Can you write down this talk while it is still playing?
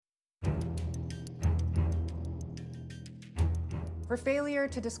For failure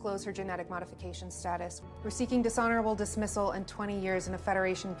to disclose her genetic modification status, we're seeking dishonorable dismissal and 20 years in a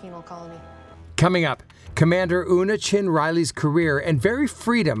Federation penal colony. Coming up, Commander Una Chin Riley's career and very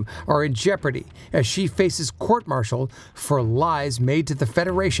freedom are in jeopardy as she faces court-martial for lies made to the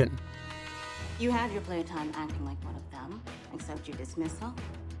Federation. You had your playtime acting like one of them. Accept your dismissal,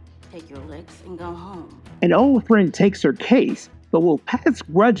 take your licks, and go home. An old friend takes her case, but will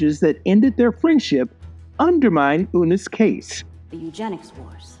past grudges that ended their friendship undermine Una's case. The eugenics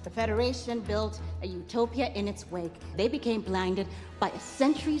wars. The Federation built a utopia in its wake. They became blinded by a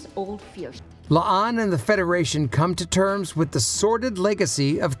centuries-old fear. La'an and the Federation come to terms with the sordid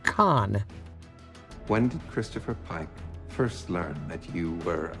legacy of Khan. When did Christopher Pike first learn that you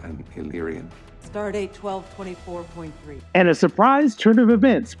were an Illyrian? Stardate 1224.3. And a surprise turn of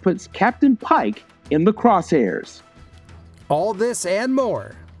events puts Captain Pike in the crosshairs. All this and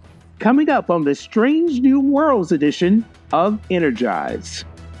more Coming up on the Strange New Worlds edition of Energize.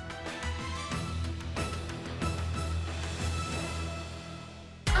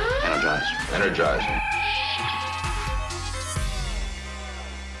 Energize. Energize.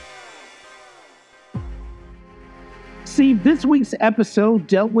 See, this week's episode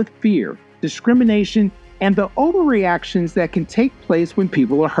dealt with fear, discrimination, and the overreactions that can take place when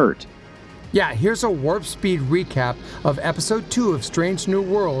people are hurt. Yeah, here's a warp speed recap of episode 2 of Strange New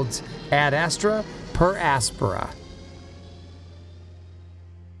Worlds, Ad Astra per Aspera.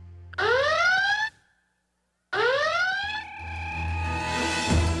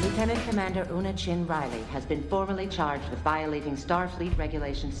 Lieutenant Commander Una Chin Riley has been formally charged with violating Starfleet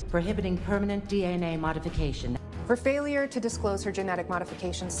regulations prohibiting permanent DNA modification. For failure to disclose her genetic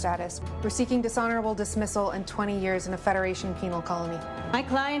modification status, we're seeking dishonorable dismissal and 20 years in a Federation penal colony. My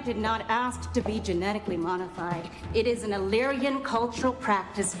client did not ask to be genetically modified. It is an Illyrian cultural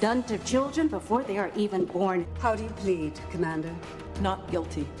practice done to children before they are even born. How do you plead, Commander? Not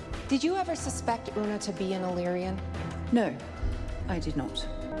guilty. Did you ever suspect Una to be an Illyrian? No, I did not.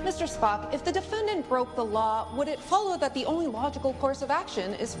 Mr. Spock, if the defendant broke the law, would it follow that the only logical course of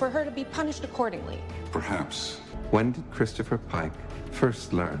action is for her to be punished accordingly? Perhaps. When did Christopher Pike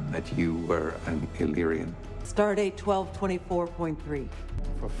first learn that you were an Illyrian? Stardate 1224.3.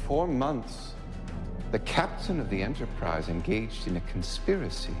 For 4 months, the captain of the Enterprise engaged in a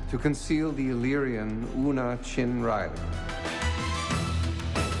conspiracy To conceal the Illyrian Una Chin Riley.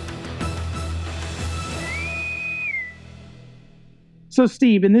 So,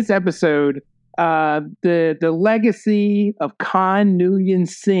 Steve, in this episode, the legacy of Khan Noonien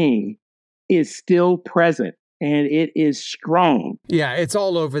Singh is still present, and it is strong. Yeah, it's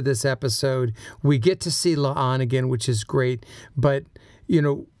all over this episode. We get to see La'an again, which is great. But, you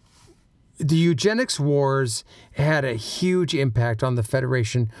know, the eugenics wars had a huge impact on the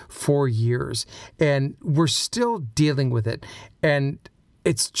Federation for years, and we're still dealing with it. And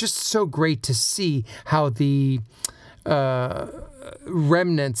it's just so great to see how the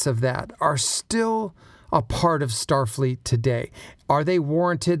remnants of that are still a part of Starfleet today. Are they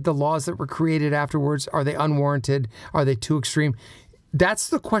warranted, the laws that were created afterwards? Are they unwarranted? Are they too extreme? That's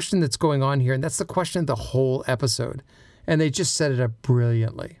the question that's going on here, and that's the question of the whole episode. And they just set it up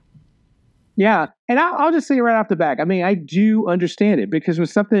brilliantly. Yeah, and I'll just say right off the back, I mean, I do understand it, because when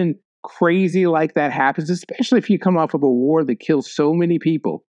something crazy like that happens, especially if you come off of a war that kills so many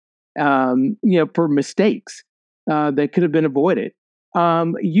people, for mistakes that could have been avoided,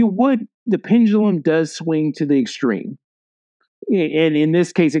 the pendulum does swing to the extreme. And in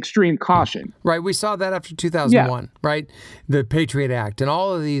this case, extreme caution. Right. We saw that after 2001, right? The Patriot Act and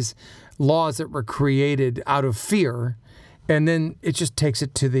all of these laws that were created out of fear. And then it just takes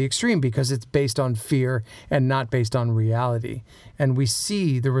it to the extreme because it's based on fear and not based on reality. And we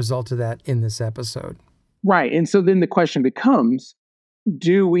see the result of that in this episode. Right. And so then the question becomes,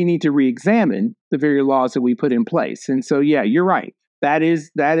 do we need to re-examine the very laws that we put in place? And so, yeah, you're right. Those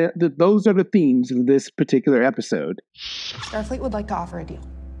are the themes of this particular episode. Starfleet would like to offer a deal.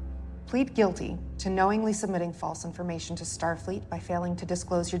 Plead guilty to knowingly submitting false information to Starfleet by failing to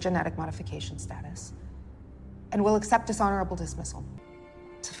disclose your genetic modification status. And we'll accept dishonorable dismissal.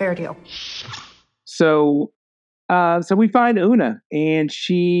 It's a fair deal. So we find Una, and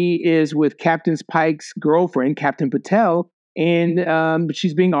she is with Captain Pike's girlfriend, Captain Patel, and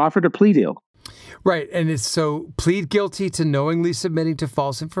she's being offered a plea deal. Right, and it's so plead guilty to knowingly submitting to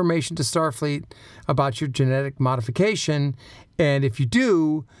false information to Starfleet about your genetic modification, and if you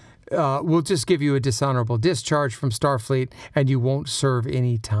do, we'll just give you a dishonorable discharge from Starfleet, and you won't serve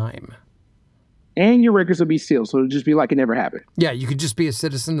any time. And your records will be sealed, so it'll just be like it never happened. Yeah, you could just be a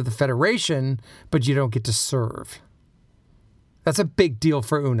citizen of the Federation, but you don't get to serve. That's a big deal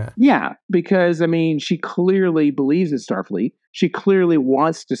for Una. Yeah, because, I mean, she clearly believes in Starfleet. She clearly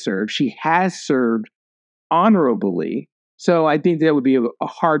wants to serve. She has served honorably. So I think that would be a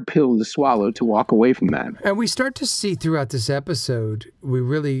hard pill to swallow to walk away from that. And we start to see throughout this episode,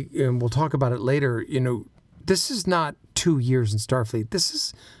 and we'll talk about it later, this is not 2 years in Starfleet. This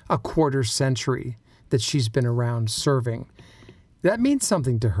is a quarter century that she's been around serving. That means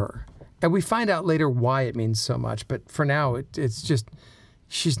something to her. And we find out later why it means so much. But for now, it's just,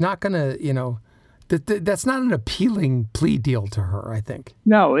 she's not going to, that's not an appealing plea deal to her, I think.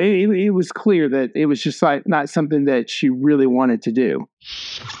 No, it was clear that it was just like not something that she really wanted to do.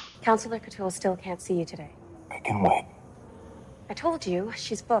 Counselor Couture still can't see you today. I can wait. I told you,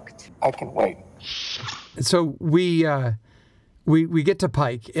 she's booked. I can wait. So we get to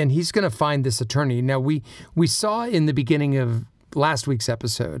Pike, and he's going to find this attorney. Now, we saw in the beginning of last week's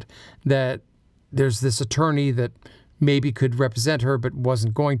episode that there's this attorney that maybe could represent her but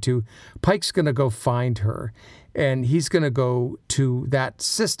wasn't going to. Pike's going to go find her, and he's going to go to that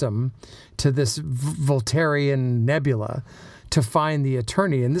system, to this Voltarian nebula, to find the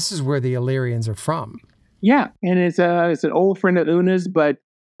attorney. And this is where the Illyrians are from. Yeah, and it's an old friend of Una's, but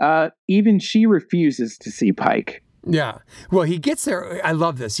even she refuses to see Pike. Yeah. Well, he gets there. I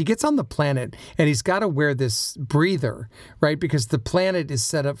love this. He gets on the planet and he's got to wear this breather, right? Because the planet is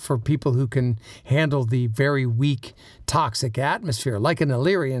set up for people who can handle the very weak, toxic atmosphere, like an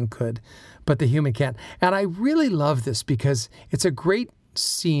Illyrian could, but the human can't. And I really love this because it's a great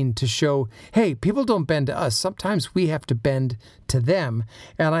scene to show, hey, people don't bend to us. Sometimes we have to bend to them.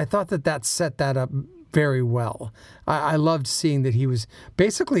 And I thought that set that up very well. I loved seeing that he was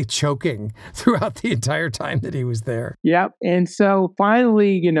basically choking throughout the entire time that he was there. Yep. And so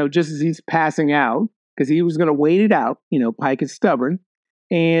finally, just as he's passing out, because he was going to wait it out, Pike is stubborn.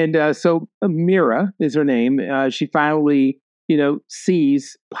 And so Mira is her name. She finally,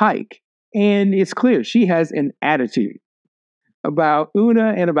 sees Pike. And it's clear she has an attitude about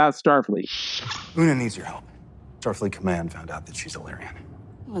Una and about Starfleet. Una needs your help. Starfleet Command found out that she's Illyrian.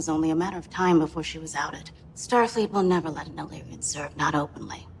 It was only a matter of time before she was outed. Starfleet will never let an Illyrian serve, not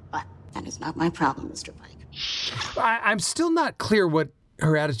openly. But that is not my problem, Mr. Pike. I'm still not clear what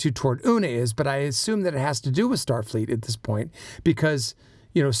her attitude toward Una is, but I assume that it has to do with Starfleet at this point because,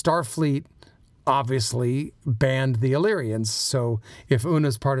 Starfleet obviously banned the Illyrians. So if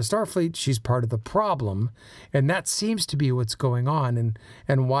Una's part of Starfleet, she's part of the problem. And that seems to be what's going on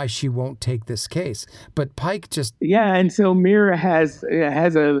and why she won't take this case. But Pike just... Yeah, and so Mira has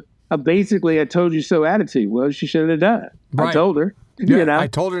a basically a told you so attitude. Well, she should have done it. Right. I told her. Yeah, I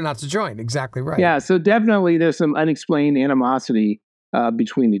told her not to join. Exactly right. Yeah, so definitely there's some unexplained animosity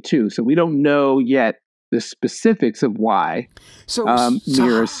between the two. So we don't know yet the specifics of why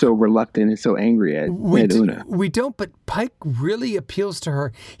Mira is so reluctant and so angry at Una. We don't, but Pike really appeals to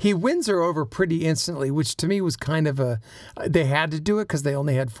her. He wins her over pretty instantly, which to me was kind of they had to do it because they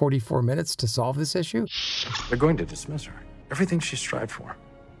only had 44 minutes to solve this issue. They're going to dismiss her. Everything she strived for.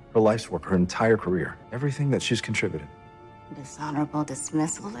 Her life's work, her entire career. Everything that she's contributed. Dishonorable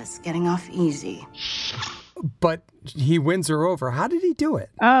dismissal is getting off easy. But he wins her over. How did he do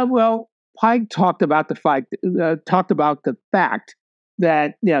it? Well, Pike talked about the fact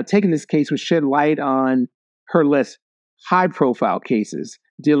that taking this case would shed light on her less high-profile cases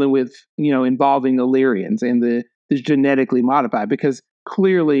dealing with involving Illyrians and the genetically modified, because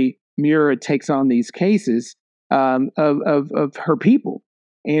clearly Mira takes on these cases of her people,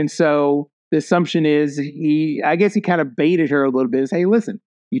 and so the assumption is he kind of baited her a little bit and say, hey, listen,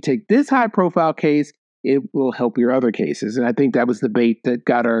 you take this high-profile case, it will help your other cases, and I think that was the bait that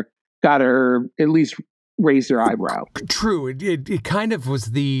got her at least raised her eyebrow. True. It kind of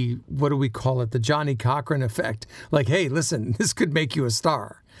was the, what do we call it? The Johnny Cochran effect. Like, hey, listen, this could make you a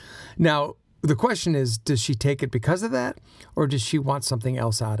star. Now, the question is, does she take it because of that? Or does she want something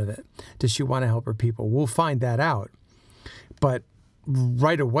else out of it? Does she want to help her people? We'll find that out. But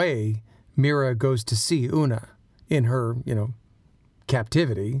right away, Mira goes to see Una in her,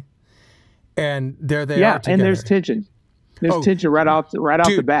 captivity. And there they are together. Yeah, and there's tension. There's tension right off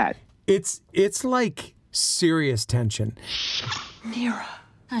the bat. It's like serious tension. Mira.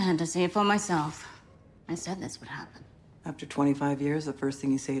 I had to see it for myself. I said this would happen. After 25 years, the first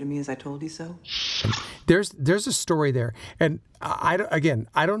thing you say to me is, I told you so? There's a story there. And I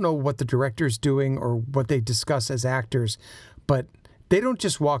don't know what the director's doing or what they discuss as actors, but they don't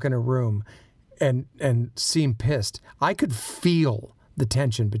just walk in a room and seem pissed. I could feel the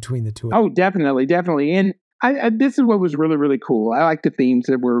tension between the two of them. Oh, definitely. And this is what was really, really cool. I like the themes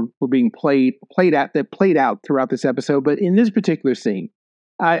that were being played out throughout this episode. But in this particular scene,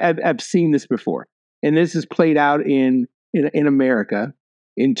 I've seen this before. And this is played out in in America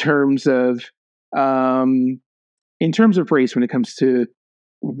in terms of race when it comes to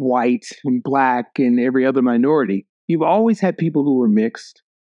white and black and every other minority. You've always had people who were mixed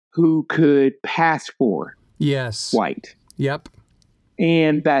who could pass for white. Yep.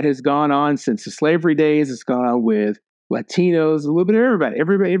 And that has gone on since the slavery days. It's gone on with Latinos, a little bit of everybody.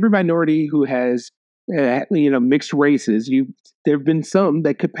 Every minority who has mixed races, there have been some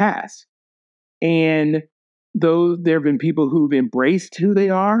that could pass. And though there have been people who've embraced who they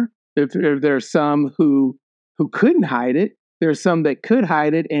are, there are some who couldn't hide it. There are some that could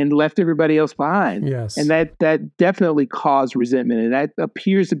hide it and left everybody else behind. Yes. And that definitely caused resentment. And that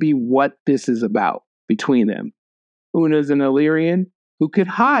appears to be what this is about between them. Una's an Illyrian who could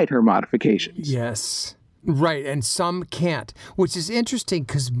hide her modifications. Yes. Right. And some can't, which is interesting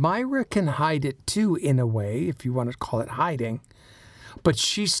because Myra can hide it too, in a way, if you want to call it hiding. But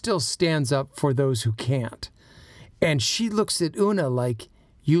she still stands up for those who can't. And she looks at Una like,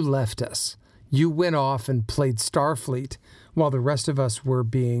 you left us. You went off and played Starfleet while the rest of us were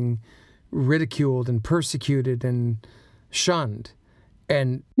being ridiculed and persecuted and shunned.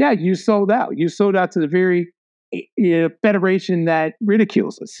 And yeah, you sold out. You sold out to the very Federation that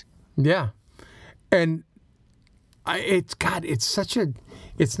ridicules us. Yeah. And it's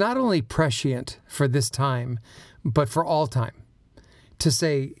not only prescient for this time, but for all time to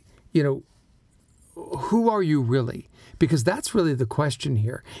say, who are you really? Because that's really the question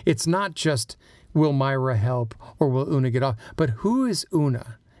here. It's not just, will Myra help or will Una get off, but who is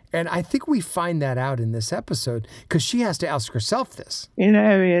Una? And I think we find that out in this episode because she has to ask herself this. And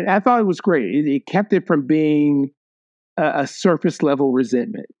I thought it was great. It kept it from being a surface level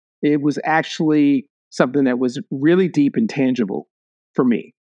resentment. It was actually something that was really deep and tangible for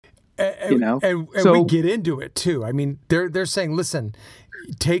me. And we get into it too. I mean, they're saying, listen,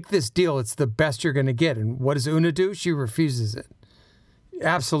 take this deal. It's the best you're going to get. And what does Una do? She refuses it.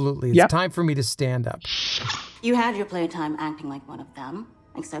 Absolutely. It's time for me to stand up. You had your playtime acting like one of them.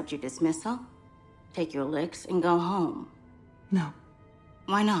 Accept your dismissal, take your licks, and go home. No.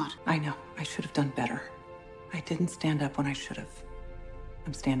 Why not? I know. I should have done better. I didn't stand up when I should have.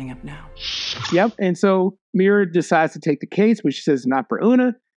 I'm standing up now. Yep. And so Mira decides to take the case, which she says is not for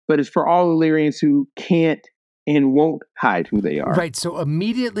Una, but it's for all Illyrians who can't and won't hide who they are. Right. So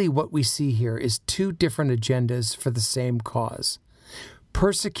immediately what we see here is two different agendas for the same cause.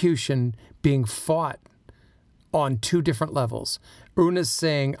 Persecution being fought on two different levels. Una's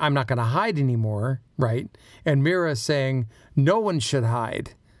saying, I'm not going to hide anymore, right? And Mira's saying, no one should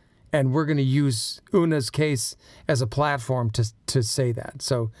hide. And we're going to use Una's case as a platform to say that.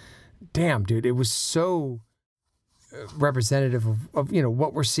 So, damn, dude, it was so representative of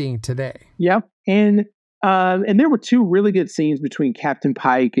what we're seeing today. Yep. And there were two really good scenes between Captain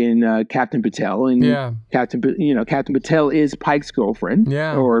Pike and Captain Patel. And Captain Patel is Pike's girlfriend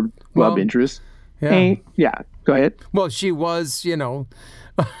or love interest. Yeah. And, go ahead. Well, she was,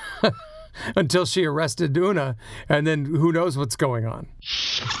 until she arrested Una, and then who knows what's going on.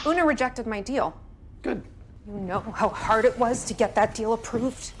 Una rejected my deal. Good. You know how hard it was to get that deal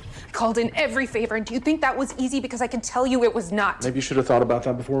approved? I called in every favor, and do you think that was easy? Because I can tell you it was not. Maybe you should have thought about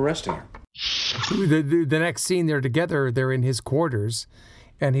that before arresting her. The next scene, they're together, they're in his quarters,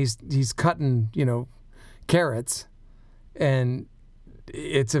 and he's cutting, carrots, and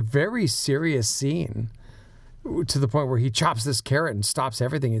it's a very serious scene to the point where he chops this carrot and stops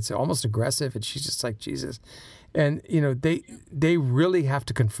everything. It's almost aggressive, and she's just like, Jesus. And, they really have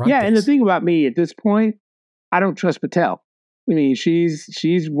to confront this. And the thing about me at this point, I don't trust Patel. I mean,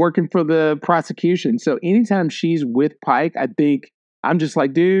 she's working for the prosecution. So anytime she's with Pike, I think I'm just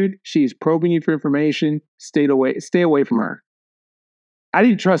like, dude, she's probing you for information. Stay away from her. I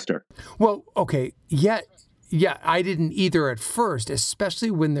didn't trust her. Well, okay. Yeah, I didn't either at first, especially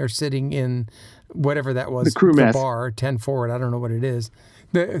when they're sitting in whatever that was, the crew mess bar, 10 forward, I don't know what it is.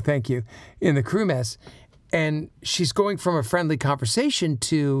 Thank you. In the crew mess. And she's going from a friendly conversation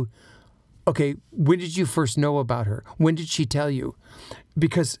to, okay, when did you first know about her? When did she tell you?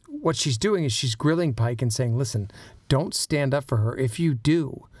 Because what she's doing is she's grilling Pike and saying, listen, don't stand up for her. If you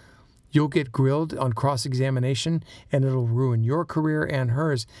do, you'll get grilled on cross-examination and it'll ruin your career and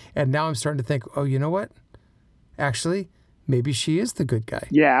hers. And now I'm starting to think, oh, you know what? Actually, maybe she is the good guy.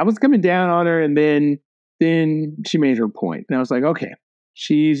 Yeah, I was coming down on her, and then she made her point. And I was like, okay,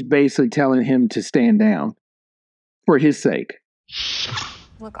 she's basically telling him to stand down for his sake.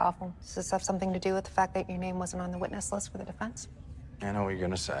 Look awful. Does this have something to do with the fact that your name wasn't on the witness list for the defense? I know what you're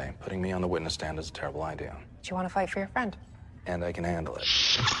going to say. Putting me on the witness stand is a terrible idea. Do you want to fight for your friend? and I can handle it.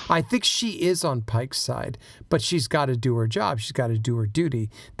 I think she is on Pike's side, but she's got to do her job. She's got to do her duty.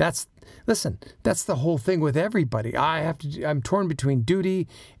 That's the whole thing with everybody. I'm torn between duty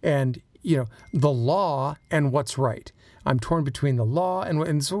and, the law and what's right. I'm torn between the law and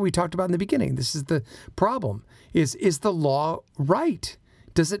this is what we talked about in the beginning. This is the problem. Is the law right?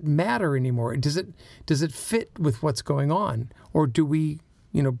 Does it matter anymore? Does it fit with what's going on? Or do we,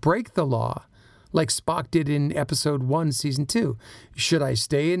 break the law like Spock did in episode 1, season 2? Should I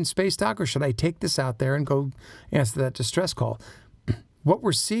stay in space dock or should I take this out there and go answer that distress call? What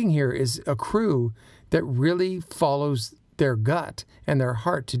we're seeing here is a crew that really follows their gut and their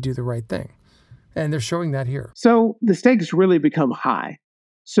heart to do the right thing. And they're showing that here. So the stakes really become high.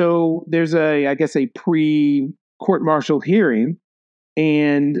 So there's a pre-court-martial hearing,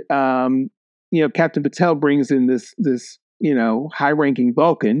 and Captain Patel brings in this high-ranking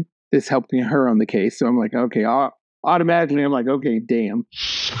Vulcan that's helping her on the case. So I'm like, okay, automatically I'm like, okay, damn.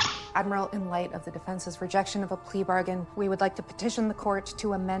 Admiral, in light of the defense's rejection of a plea bargain, we would like to petition the court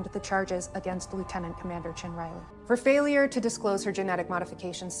to amend the charges against Lieutenant Commander Chin Riley. For failure to disclose her genetic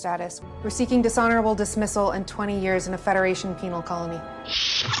modification status, we're seeking dishonorable dismissal and 20 years in a Federation penal colony.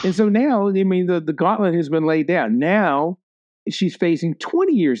 And so now, the gauntlet has been laid down. Now she's facing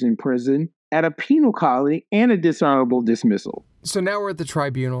 20 years in prison at a penal colony and a dishonorable dismissal. So now we're at the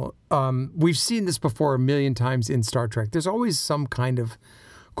tribunal. We've seen this before a million times in Star Trek. There's always some kind of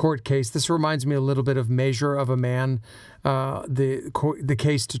court case. This reminds me a little bit of Measure of a Man, the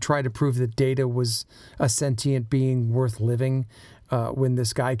case to try to prove that Data was a sentient being worth living when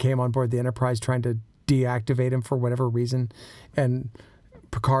this guy came on board the Enterprise trying to deactivate him for whatever reason, and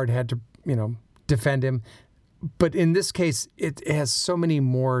Picard had to, defend him. But in this case, it has so many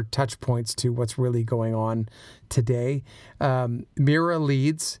more touch points to what's really going on today. Mira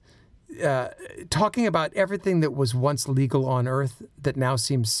leads, talking about everything that was once legal on Earth that now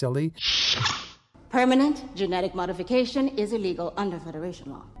seems silly. Permanent genetic modification is illegal under Federation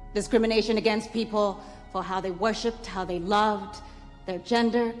law. Discrimination against people for how they worshipped, how they loved, their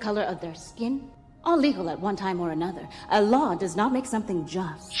gender, color of their skin, all legal at one time or another. A law does not make something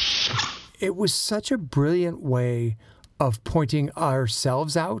just. It was such a brilliant way of pointing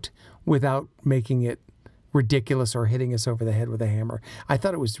ourselves out without making it ridiculous or hitting us over the head with a hammer. I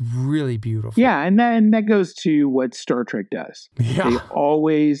thought it was really beautiful. Yeah, and that goes to what Star Trek does. Yeah. They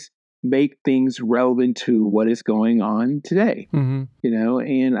always make things relevant to what is going on today. Mm-hmm.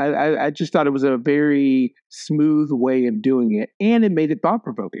 And I just thought it was a very smooth way of doing it, and it made it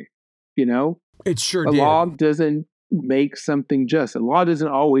thought-provoking. It sure did. A law doesn't make something just. A law doesn't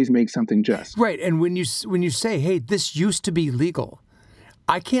always make something just. Right, and when you say, hey, this used to be legal,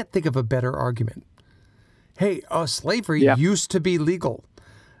 I can't think of a better argument. Hey, slavery used to be legal.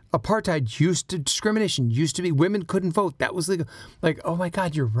 Apartheid discrimination used to be, women couldn't vote. That was legal. Like, oh my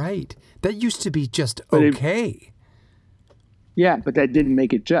God, you're right. That used to be just okay. But that didn't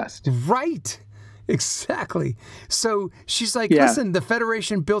make it just. Right. Exactly. So she's like, listen, the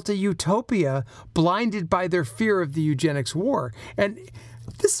Federation built a utopia blinded by their fear of the eugenics war. And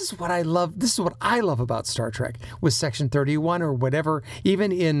this is what I love. This is what I love about Star Trek with Section 31 or whatever,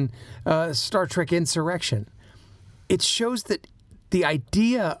 even in Star Trek Insurrection. It shows that the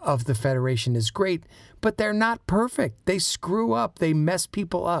idea of the Federation is great, but they're not perfect. They screw up. They mess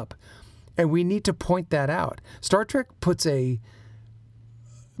people up. And we need to point that out. Star Trek puts a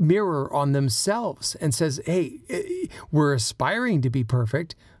mirror on themselves and says, hey, we're aspiring to be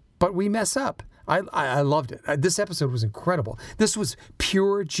perfect, but we mess up. I loved it. This episode was incredible. This was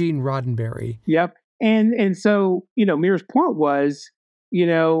pure Gene Roddenberry. Yep. And so, Mira's point was,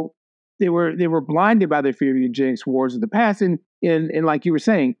 they were blinded by their fear of eugenics wars of the past. And like you were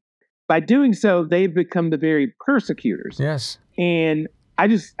saying, by doing so, they've become the very persecutors. Yes. And I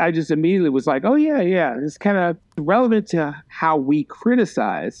just immediately was like, oh, yeah. It's kind of relevant to how we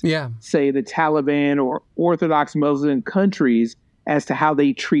criticize, say, the Taliban or Orthodox Muslim countries as to how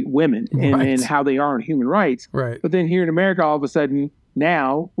they treat women and how they are on human rights. Right. But then here in America, all of a sudden,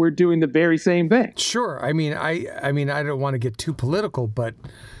 now we're doing the very same thing. Sure. I mean, I don't want to get too political, but,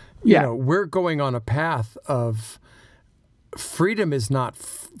 you know, we're going on a path of freedom is not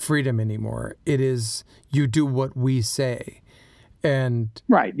freedom anymore. It is you do what we say. And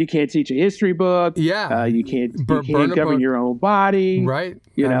you can't teach a history book. You can't govern your own body. Right.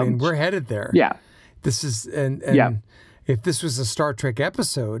 I mean, we're headed there. Yeah. This is and if this was a Star Trek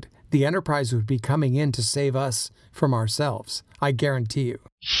episode, the Enterprise would be coming in to save us from ourselves. I guarantee you.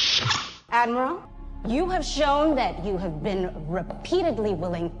 Admiral, You have shown that you have been repeatedly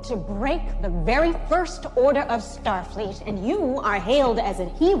willing to break the very first order of Starfleet, and you are hailed as a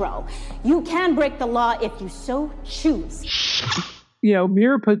hero. You can break the law if you so choose.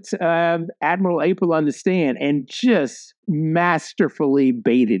 Mira puts Admiral April on the stand and just masterfully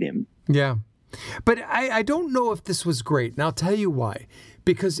baited him. Yeah. But I don't know if this was great, and I'll tell you why.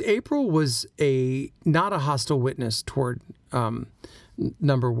 Because April was not a hostile witness toward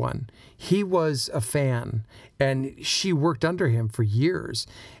number one. He was a fan, and she worked under him for years.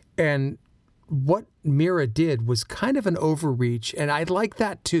 And what Mira did was kind of an overreach, and I like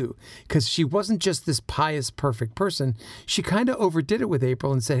that too, because she wasn't just this pious, perfect person. She kind of overdid it with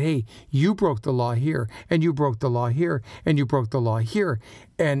April and said, hey, you broke the law here, and you broke the law here, and you broke the law here.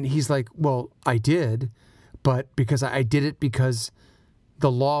 And he's like, well, I did, but because I did it because the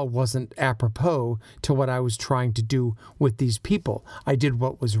law wasn't apropos to what I was trying to do with these people. I did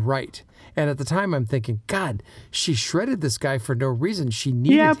what was right. And at the time, I'm thinking, God, she shredded this guy for no reason. She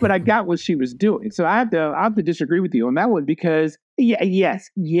needed him. But I got what she was doing. So I have to disagree with you on that one because,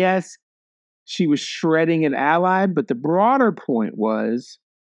 yes, she was shredding an ally. But the broader point was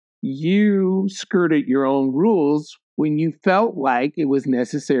you skirted your own rules when you felt like it was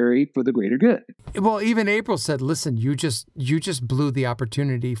necessary for the greater good. Well, even April said, listen, you just blew the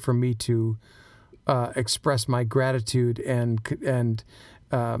opportunity for me to express my gratitude and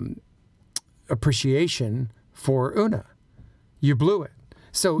appreciation for Una. You blew it.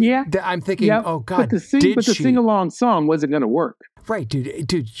 So I'm thinking, oh God, but the sing-along song wasn't going to work. Right,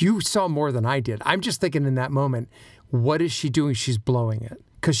 dude, you saw more than I did. I'm just thinking in that moment, what is she doing? She's blowing it.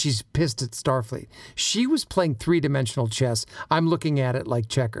 Because she's pissed at Starfleet. She was playing three-dimensional chess. I'm looking at it like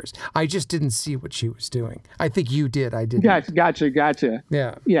checkers. I just didn't see what she was doing. I think you did. I didn't. Gotcha.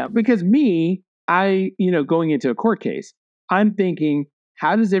 Yeah. Yeah, because going into a court case, I'm thinking,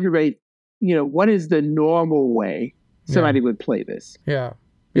 how does everybody, what is the normal way somebody would play this? Yeah.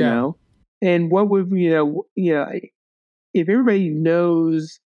 You know? And what would, if everybody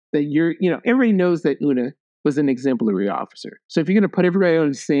knows that everybody knows that Una was an exemplary officer. So if you're going to put everybody on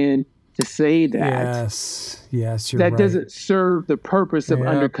the stand to say that, yes, you're that right. doesn't serve the purpose of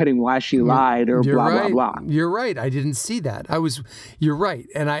undercutting why she lied or you're blah, right. blah, blah. You're right. I didn't see that. You're right.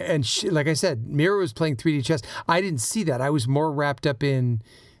 And she, like I said, Mira was playing 3D chess. I didn't see that. I was more wrapped up in,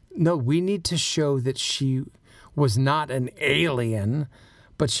 no, we need to show that she was not an alien,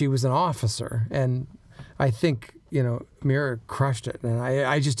 but she was an officer. And I think, Mira crushed it. And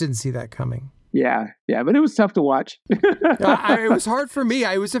I just didn't see that coming. Yeah, but it was tough to watch. It was hard for me.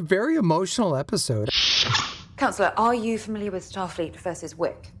 It was a very emotional episode. Counselor, are you familiar with Starfleet versus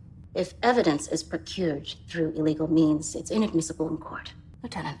WIC? If evidence is procured through illegal means, it's inadmissible in court.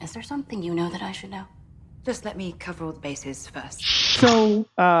 Lieutenant, is there something you know that I should know? Just let me cover all the bases first. So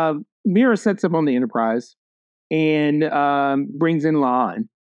Mira sets up on the Enterprise and brings in La'an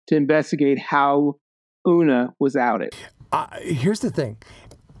to investigate how Una was outed. Here's the thing.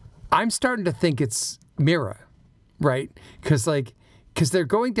 I'm starting to think it's Mira, right? Because they're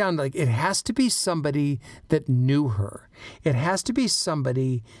going down, it has to be somebody that knew her. It has to be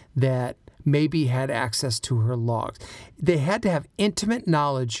somebody that maybe had access to her logs. They had to have intimate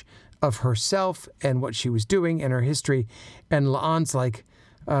knowledge of herself and what she was doing and her history. And La'an's like,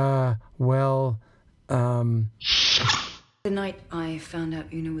 The night I found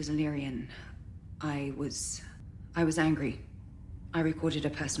out Una was Illyrian, I was angry. I recorded a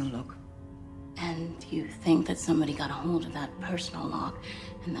personal log. And you think that somebody got a hold of that personal log,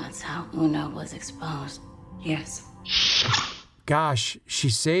 and that's how Una was exposed? Yes. Gosh, she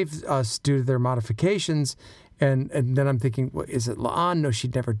saved us due to their modifications. And then I'm thinking, well, is it La'an? No,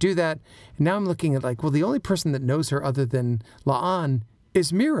 she'd never do that. And now I'm looking at the only person that knows her other than La'an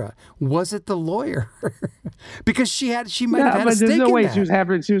is Mira. Was it the lawyer? Because she might have had a stake in that. But there's no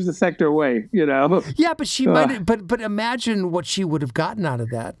way she was a sector away, Yeah, but she might. But imagine what she would have gotten out of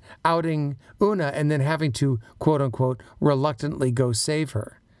that, outing Una and then having to quote unquote reluctantly go save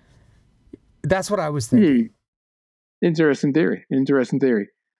her. That's what I was thinking. Interesting theory. And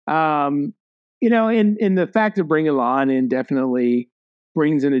the fact of bringing La'an in definitely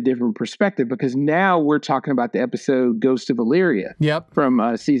brings in a different perspective because now we're talking about the episode Ghost of Illyria. Yep.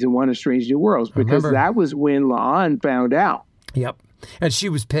 From season 1 of Strange New Worlds because that was when La'an found out. Yep. And she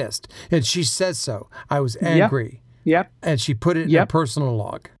was pissed. And she says so. I was angry. Yep. And she put it in a personal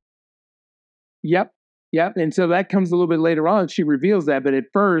log. Yep. And so that comes a little bit later on. She reveals that. But at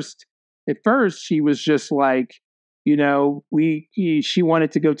first she was just like, she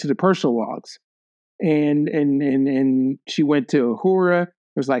wanted to go to the personal logs. And she went to Uhura. It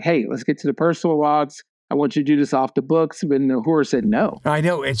was like, hey, let's get to the personal logs. I want you to do this off the books. But Uhura said no. I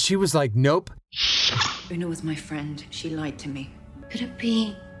know. And she was like, nope. Una was my friend. She lied to me. Could it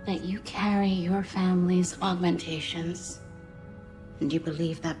be that you carry your family's augmentations, and you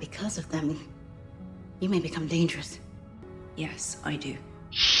believe that because of them, you may become dangerous? Yes, I do.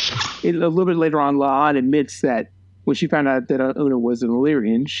 A little bit later on, La'an admits that when she found out that Una was an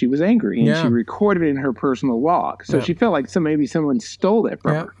Illyrian, she was angry, and she recorded it in her personal log. So she felt like maybe someone stole that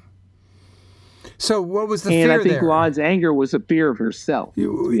from her. So what was the fear there? And I think La'an's anger was a fear of herself,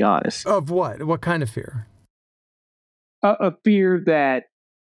 to be honest. Of what? What kind of fear? A fear that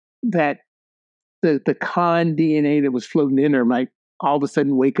the Khan DNA that was floating in her might all of a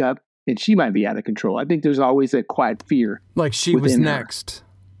sudden wake up and she might be out of control. I think there's always a quiet fear. Like she was next.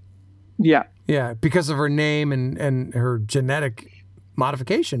 Yeah. Yeah, because of her name and her genetic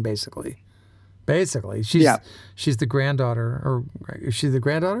modification, basically. She's the granddaughter, or is she the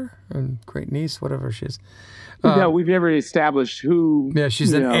granddaughter? Or great niece, whatever she is. No, we've never established who. Yeah,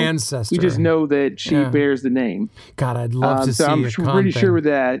 she's an ancestor. We just know that she bears the name. God, I'd love to see I'm a Khan pretty thing. sure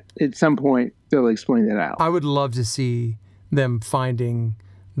that at some point they'll explain that out. I would love to see them finding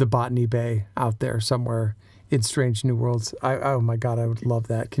the Botany Bay out there somewhere in Strange New Worlds. Oh my God, I would love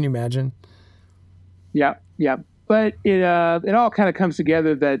that. Can you imagine? Yeah. But it all kind of comes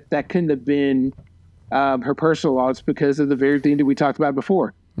together that couldn't have been her personal logs because of the very thing that we talked about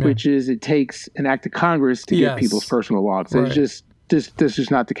before, which is it takes an act of Congress to get people's personal logs. Right. It's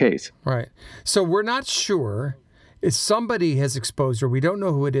just not the case. Right. So we're not sure if somebody has exposed her. We don't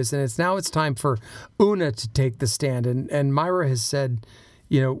know who it is, and it's time for Una to take the stand. And Myra has said,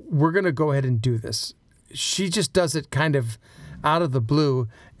 we're going to go ahead and do this. She just does it kind of out of the blue,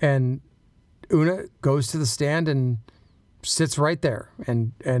 and Una goes to the stand and sits right there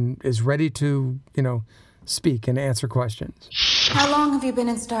and is ready to, speak and answer questions. How long have you been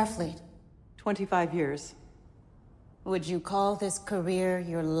in Starfleet? 25 years. Would you call this career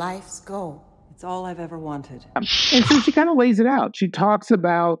your life's goal? It's all I've ever wanted. And so she kind of lays it out. She talks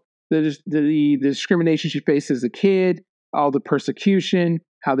about the discrimination she faced as a kid, all the persecution,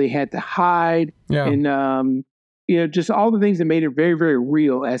 how they had to hide, and just all the things that made it very, very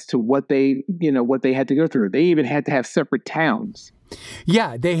real as to what they had to go through. They even had to have separate towns.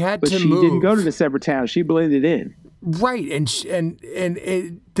 Yeah, they had to move. But she didn't go to the separate towns. She blended in. Right,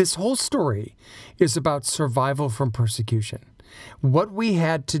 and this whole story is about survival from persecution. What we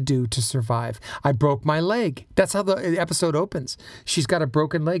had to do to survive. I broke my leg. That's how the episode opens. She's got a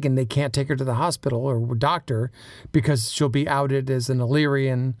broken leg, and they can't take her to the hospital or doctor because she'll be outed as an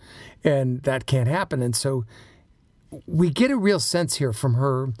Illyrian, and that can't happen. And so we get a real sense here from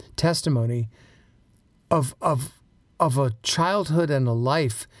her testimony of a childhood and a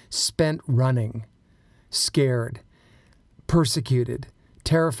life spent running, scared, persecuted,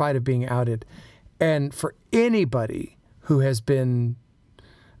 terrified of being outed. And for anybody who has been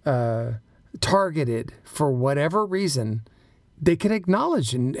targeted for whatever reason, they can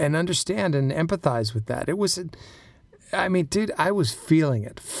acknowledge and understand and empathize with that. It was, dude, I was feeling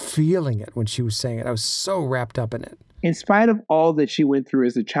it when she was saying it. I was so wrapped up in it. In spite of all that she went through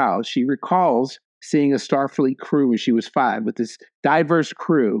as a child, she recalls seeing a Starfleet crew when she was 5 with this diverse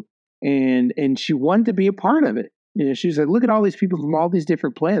crew, and she wanted to be a part of it. She was like, look at all these people from all these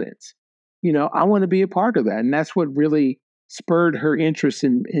different planets. I want to be a part of that. And that's what really spurred her interest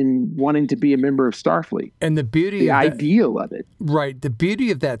in wanting to be a member of Starfleet. And the ideal of it. Right. The beauty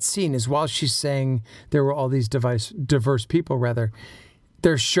of that scene is while she's saying there were all these diverse people,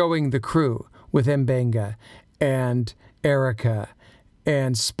 they're showing the crew with Mbenga and Erica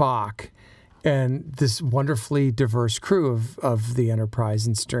and Spock and this wonderfully diverse crew of the Enterprise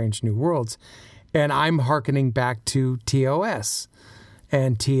in Strange New Worlds. And I'm hearkening back to TOS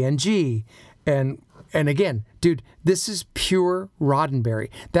and TNG. And again, dude, this is pure Roddenberry.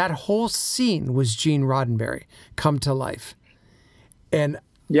 That whole scene was Gene Roddenberry come to life. And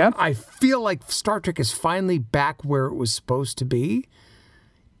I feel like Star Trek is finally back where it was supposed to be.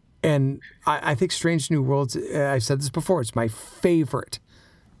 And I think Strange New Worlds, I've said this before, it's my favorite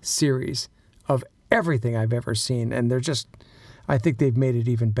series of everything I've ever seen. And I think they've made it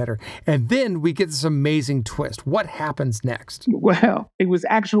even better. And then we get this amazing twist. What happens next? Well, it was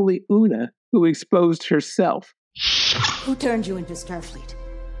actually Una who exposed herself. Who turned you into Starfleet?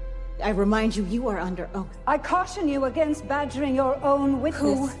 I remind you, you are under oath. I caution you against badgering your own witness.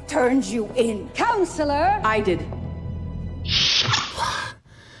 Who turned you in? Counselor! I did.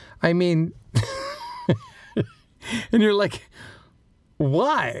 And you're like,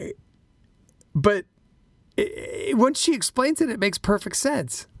 why? But once she explains it, it makes perfect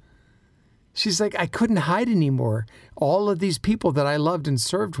sense. She's like, I couldn't hide anymore. All of these people that I loved and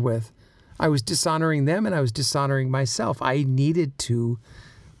served with, I was dishonoring them and I was dishonoring myself. I needed to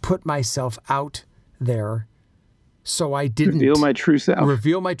put myself out there so I didn't reveal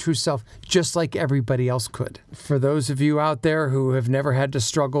my true self, just like everybody else could. For those of you out there who have never had to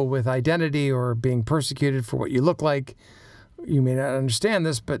struggle with identity or being persecuted for what you look like, you may not understand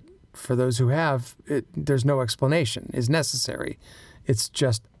this, but for those who have, there's no explanation is necessary. It's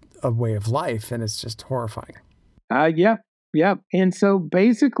just a way of life, and it's just horrifying. Yeah. And so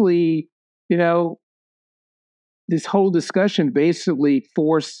basically, this whole discussion basically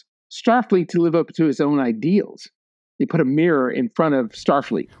forced Starfleet to live up to its own ideals. They put a mirror in front of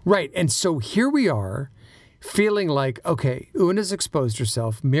Starfleet. Right. And so here we are feeling like, okay, Una's exposed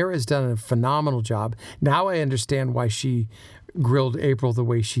herself. Mira's done a phenomenal job. Now I understand why she grilled April the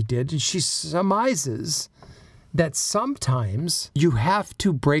way she did. And she surmises that sometimes you have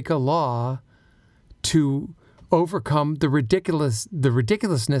to break a law to overcome the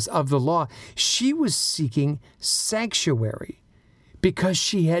ridiculousness of the law. She was seeking sanctuary because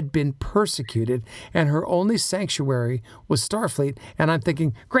she had been persecuted, and her only sanctuary was Starfleet. And I'm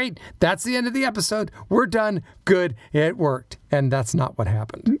thinking, great, that's the end of the episode. We're done. Good, it worked. And that's not what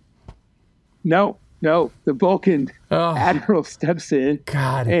happened. No. The Vulcan admiral steps in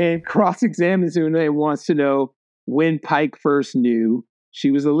and cross-examines Una and wants to know when Pike first knew she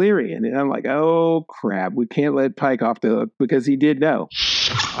was Illyrian. And I'm like, oh, crap, we can't let Pike off the hook because he did know.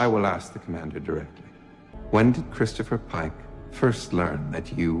 I will ask the commander directly. When did Christopher Pike first learn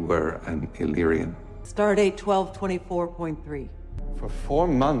that you were an Illyrian? Stardate 1224.3. For 4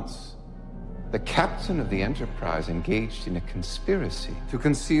 months, the captain of the Enterprise engaged in a conspiracy to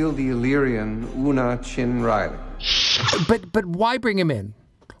conceal the Illyrian Una Chin Riley. But why bring him in?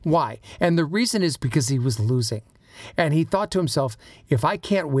 Why? And the reason is because he was losing. And he thought to himself, if I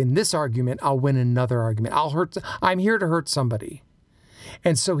can't win this argument, I'll win another argument. I'm here to hurt somebody.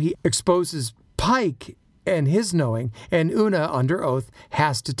 And so he exposes Pike and his knowing, and Una, under oath,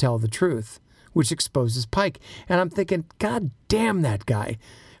 has to tell the truth, which exposes Pike. And I'm thinking, God damn that guy.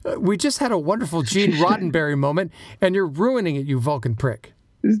 We just had a wonderful Gene Roddenberry moment, and you're ruining it, you Vulcan prick.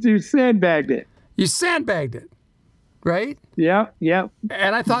 This dude sandbagged it. You sandbagged it, right? Yeah.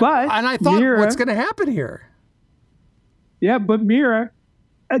 And I thought, Mira, what's going to happen here? Yeah, but Mira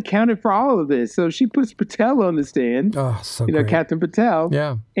accounted for all of this. So she puts Patel on the stand. Oh, so great. Captain Patel.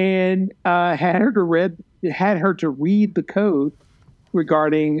 Yeah. And had her to read the code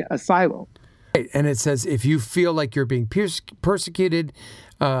regarding asylum. Right. And it says, if you feel like you're being persecuted,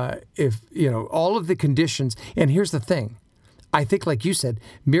 if, all of the conditions. And here's the thing. I think, like you said,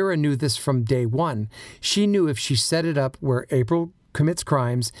 Mira knew this from day one. She knew if she set it up where April commits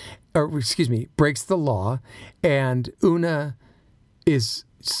crimes, breaks the law, and Una is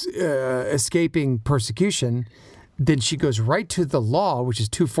escaping persecution, then she goes right to the law, which is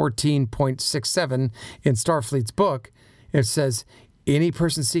 214.67 in Starfleet's book. It says, any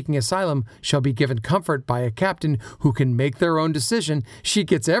person seeking asylum shall be given comfort by a captain who can make their own decision. She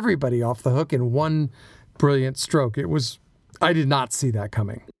gets everybody off the hook in one brilliant stroke. I did not see that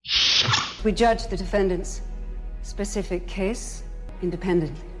coming. We judge the defendant's specific case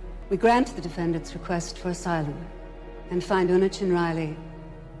independently. We grant the defendant's request for asylum and find Una Chin Riley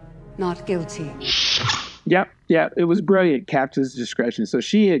not guilty. Yep. It was brilliant, Captain's discretion. So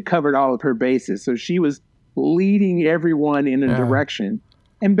she had covered all of her bases. So she was leading everyone in a direction.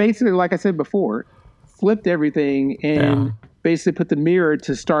 And basically, like I said before, flipped everything and basically put the mirror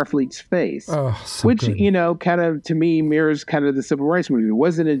to Starfleet's face. Oh, so which, good. kind of, to me, mirrors kind of the civil rights movement. It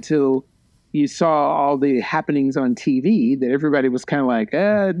wasn't until you saw all the happenings on TV that everybody was kind of like,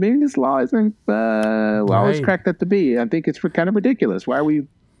 maybe this law isn't as cracked up to be. I think it's kind of ridiculous. Why are we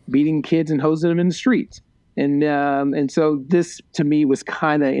beating kids and hosing them in the streets? And so this, to me, was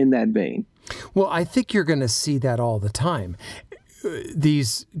kind of in that vein. Well, I think you're going to see that all the time.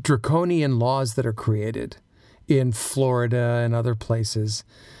 These draconian laws that are created in Florida and other places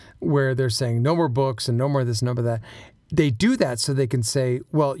where they're saying no more books and no more this, no more that. They do that so they can say,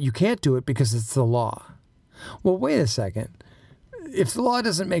 well, you can't do it because it's the law. Well, wait a second. If the law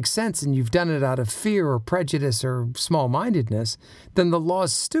doesn't make sense and you've done it out of fear or prejudice or small-mindedness, then the law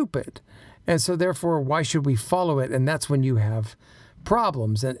is stupid. And so therefore, why should we follow it? And that's when you have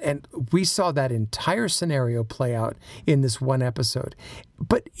problems. And we saw that entire scenario play out in this one episode.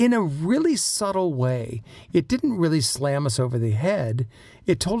 But in a really subtle way, it didn't really slam us over the head.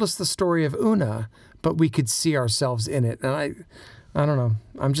 It told us the story of Una, but we could see ourselves in it. And I don't know.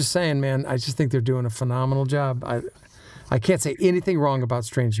 I'm just saying, man, I just think they're doing a phenomenal job. I can't say anything wrong about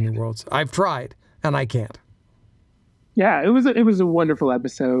Strange New Worlds. I've tried, and I can't. Yeah, it was a wonderful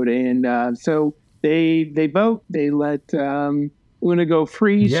episode. And so they vote. They let Una go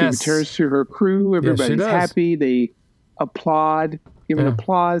free. Yes. She returns to her crew. Everybody's happy. They applaud. giving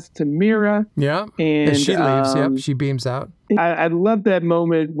applause to Mira. Yeah. And she leaves. Yep. She beams out. I love that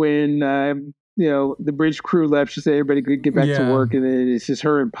moment when, the bridge crew left. She said everybody could get back to work. And then it's just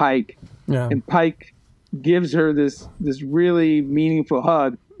her and Pike. Yeah. And Pike gives her this really meaningful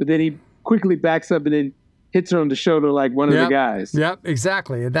hug. But then he quickly backs up and then hits her on the shoulder like one of the guys. Yep,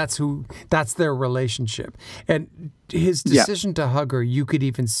 exactly. And that's their relationship. And his decision to hug her, you could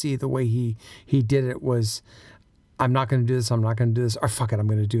even see the way he did it was, I'm not going to do this, or fuck it, I'm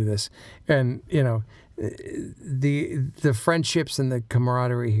going to do this. And, the friendships and the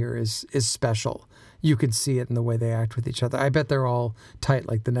camaraderie here is special. You can see it in the way they act with each other. I bet they're all tight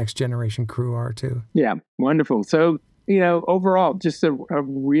like the Next Generation crew are too. Yeah, wonderful. So, overall, just a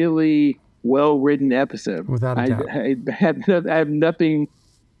really well-written episode. Without a doubt. I have nothing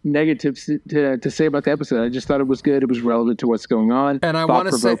negative to say about the episode. I just thought it was good. It was relevant to what's going on. And I want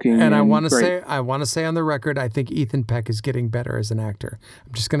to say on the record, I think Ethan Peck is getting better as an actor.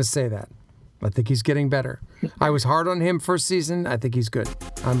 I'm just going to say that. I think he's getting better. I was hard on him first season. I think he's good.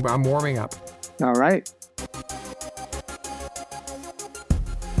 I'm warming up. All right.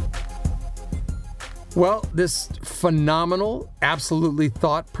 Well, this phenomenal, absolutely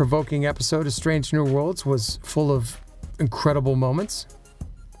thought-provoking episode of Strange New Worlds was full of incredible moments.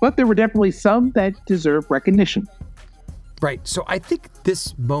 But there were definitely some that deserve recognition. Right. So I think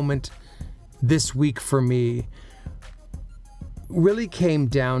this moment this week for me really came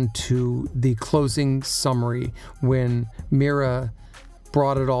down to the closing summary when Mira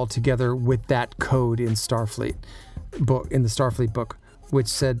brought it all together with that code in the Starfleet book, which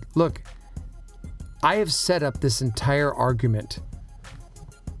said, look, I have set up this entire argument,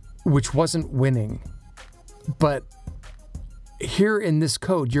 which wasn't winning, but here in this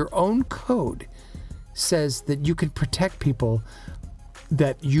code, your own code says that you can protect people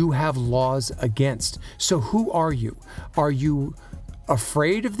that you have laws against. So who are you? Are you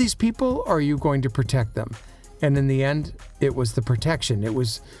afraid of these people, or are you going to protect them? And in the end, it was the protection. It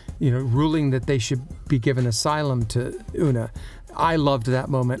was, ruling that they should be given asylum to Una. I loved that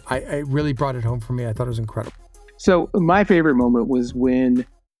moment. I really brought it home for me. I thought it was incredible. So my favorite moment was when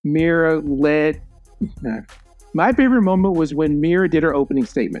Mira did her opening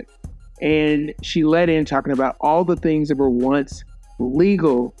statement. And she led in talking about all the things that were once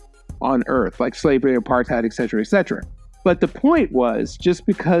legal on Earth, like slavery, apartheid, et cetera, But the point was, just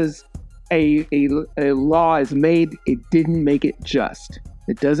because a law is made, it didn't make it just.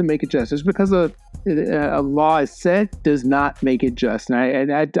 It doesn't make it just. Just because a law is set does not make it just.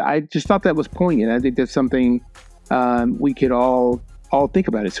 And I just thought that was poignant. I think that's something we could all think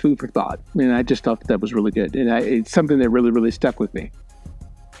about. It's food for thought. And I just thought that was really good. And it's something that really, really stuck with me.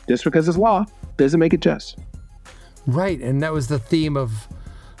 Just because it's law doesn't make it just. Right. And that was the theme of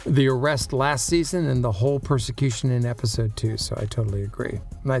the arrest last season and the whole persecution in episode 2. So I totally agree.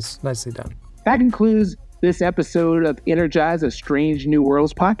 Nicely done. That concludes this episode of Energize, a Strange New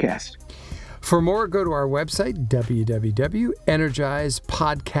Worlds podcast. For more, go to our website,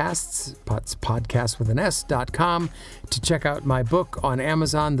 www.energizepodcasts.com, to check out my book on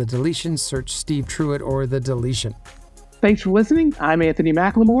Amazon, The Deletion. Search Steve Truitt or The Deletion. Thanks for listening. I'm Anthony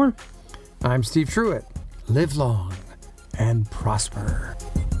McLemore. I'm Steve Truitt. Live long and prosper.